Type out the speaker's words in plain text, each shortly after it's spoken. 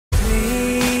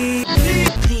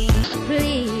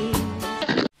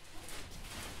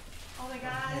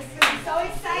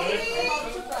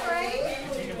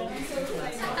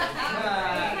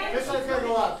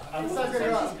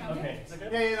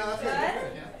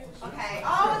Okay.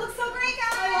 Oh, it looks so great,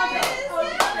 guys. I love it. Oh,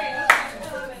 it's great.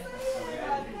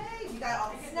 Okay. You got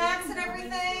all the snacks and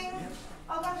everything.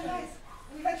 Oh gosh, guys.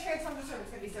 We got cherry on dessert.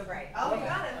 It's gonna be so great. Oh, you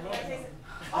got it. You gotta taste it.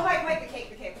 Oh, Mike, the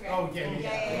cake. Okay. Oh, yeah.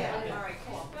 Yeah. All right,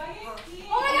 cool. Oh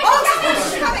my gosh. Oh,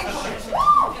 she's coming.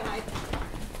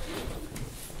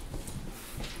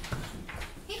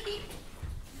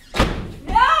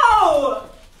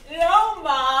 No,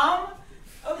 Mom.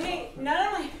 Okay, none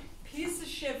of my piece of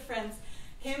shit friends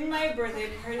came to my birthday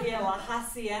party at La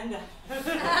Hacienda. I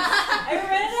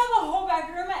rented out the whole back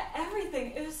room and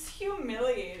everything. It was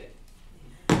humiliating.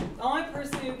 The only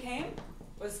person who came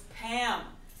was Pam,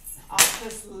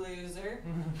 office loser.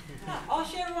 All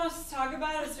she ever wants to talk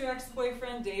about is her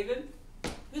ex-boyfriend David,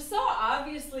 who's so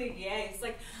obviously gay. It's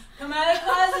like, come out of the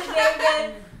closet,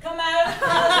 David. Come out of the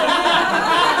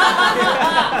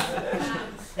closet.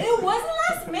 It wasn't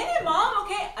last minute, Mom.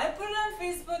 Okay, I put it on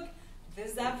Facebook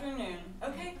this afternoon.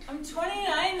 Okay, I'm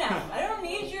 29 now. I don't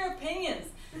need your opinions.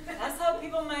 That's how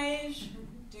people my age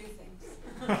do things.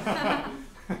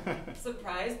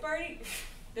 Surprise party?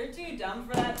 They're too dumb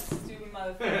for that, stupid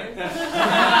motherfuckers.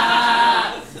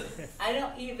 I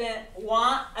don't even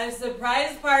want a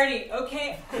surprise party,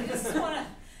 okay? I just want to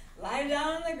lie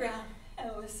down on the ground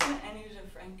and listen to Annie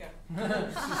DeFranco.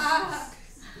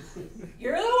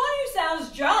 You're the one who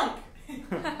sounds drunk.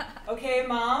 Okay,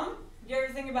 Mom? You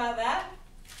ever think about that?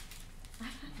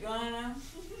 You want to know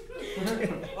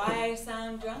why I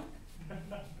sound drunk?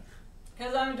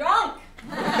 Because I'm drunk.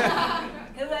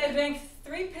 Because I drank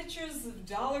 3 pitchers of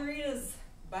Dollaritas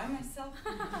by myself.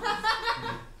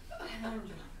 And I'm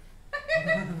drunk.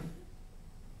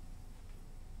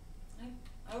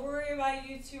 I worry about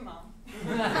you too, Mom.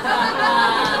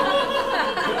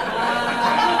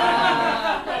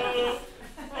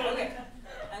 Okay,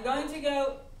 I'm going to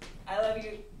go. I love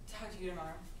you. Talk to you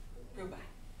tomorrow. Goodbye.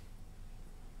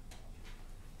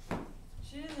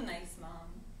 She is a nice mom.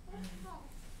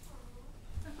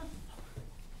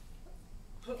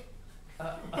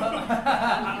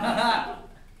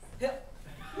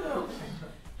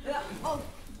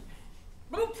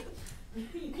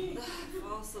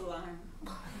 False alarm.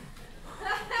 Oh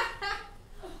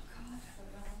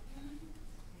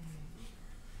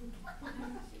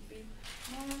God. Should be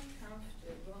more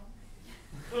comfortable.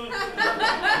 I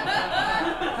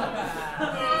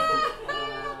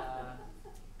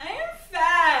am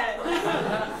fat.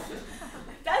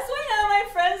 That's why none of my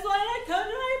friends wanted to come to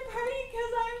my party,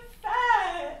 because I'm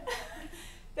fat.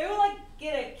 They would like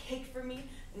get a cake for me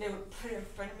and they would put it in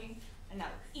front of me and I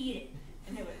would eat it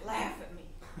and they would laugh at me.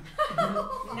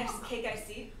 The next cake I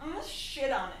see, I'm gonna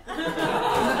shit on it.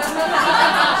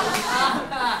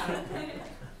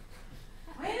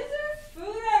 Why is there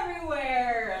food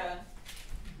everywhere?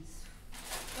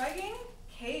 Fucking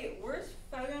Kate, worst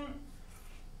fucking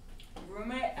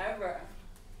roommate ever.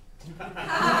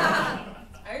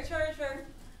 I charge her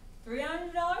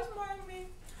 $300 more than me.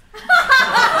 She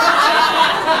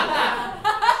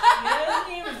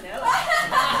doesn't even know it.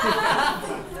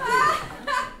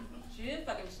 She did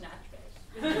fucking snatch face.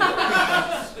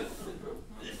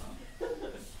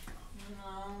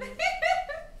 No.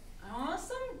 I want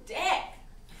some dick.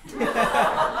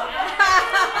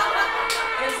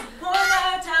 It's porno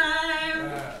time.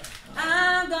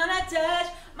 I'm gonna touch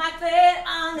my clit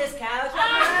on this couch right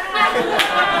now.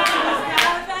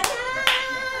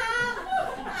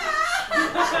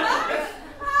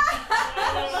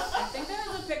 I think there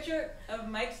was a picture of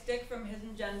Mike's dick from his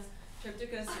and Jen's trip to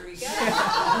Costa Rica.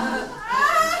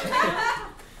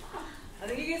 I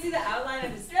think you can see the outline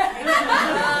of his dick.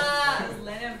 His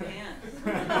linen pants.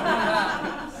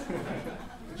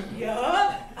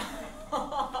 Yup.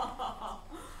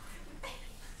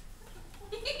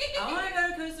 I want to go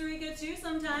to Costa Rica too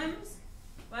sometimes.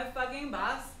 My fucking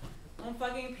boss won't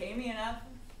fucking pay me enough.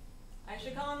 I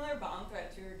should call him their bomb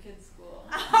threat to her kid's school.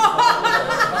 I'm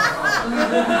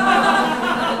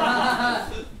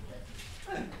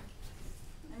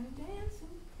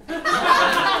dancing.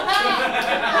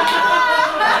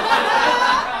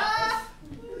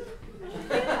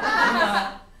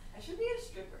 I should be a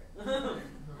stripper.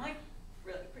 I'm like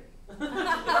really pretty. But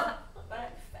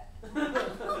I'm fat.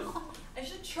 I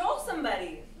should troll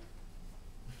somebody.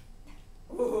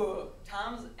 Ooh,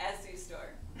 Tom's Etsy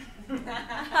store.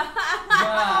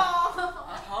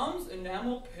 Tom's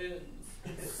enamel pins.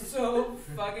 So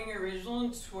fucking original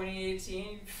in 2018,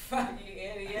 you fucking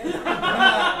idiot.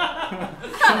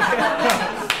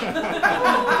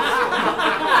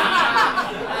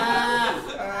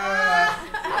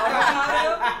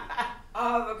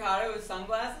 Avocado with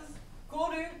sunglasses? Cool,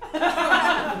 dude.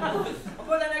 I'll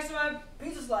put that next to my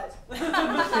pizza slice.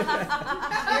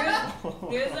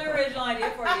 Here's an original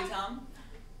idea for you, Tom.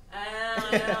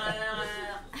 To Tom.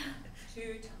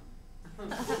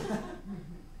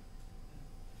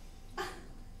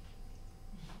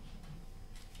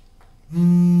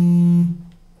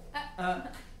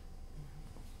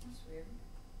 That's weird.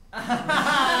 I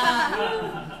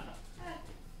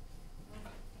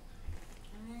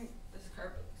think this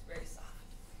carpet looks very soft.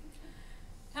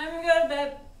 Time to go to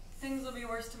bed. Things will be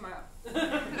worse tomorrow.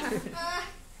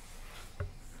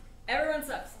 Everyone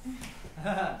sucks.